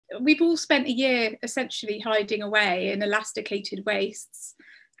we've all spent a year essentially hiding away in elasticated waists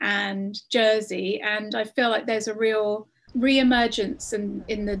and jersey, and I feel like there's a real re-emergence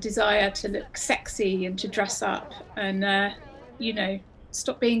in the desire to look sexy and to dress up and you know,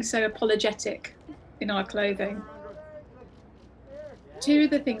 stop being so apologetic in our clothing. Two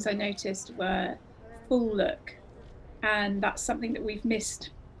of the things I noticed were full look, and that's something that we've missed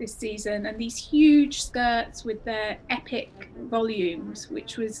this season, and these huge skirts with their epic volumes,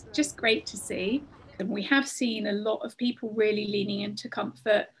 which was just great to see. And we have seen a lot of people really leaning into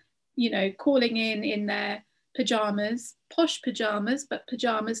comfort, you know, calling in their pajamas, posh pajamas, but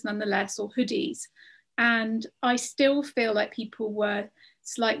pajamas nonetheless, or hoodies. And I still feel like people were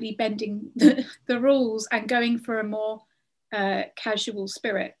slightly bending the rules and going for a more casual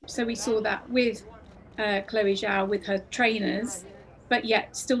spirit. So we saw that with Chloe Zhao with her trainers, but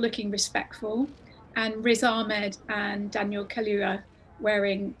yet still looking respectful, and Riz Ahmed and Daniel Kaluuya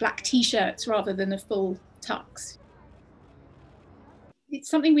wearing black t-shirts rather than a full tux. It's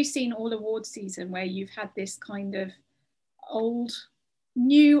something we've seen all award season, where you've had this kind of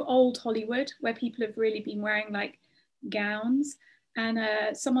new old Hollywood, where people have really been wearing like gowns. And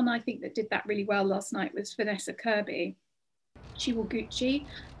someone I think that did that really well last night was Vanessa Kirby. She wore Gucci,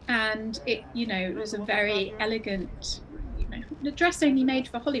 and it, you know, it was a very elegant, you know, the dress only made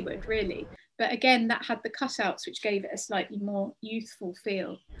for Hollywood, really. But again, that had the cutouts, which gave it a slightly more youthful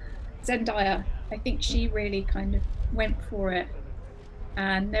feel. Zendaya, I think she really kind of went for it,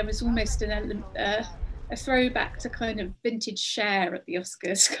 and there was almost a throwback to kind of vintage Cher at the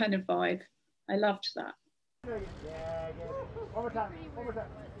Oscars kind of vibe. I loved that.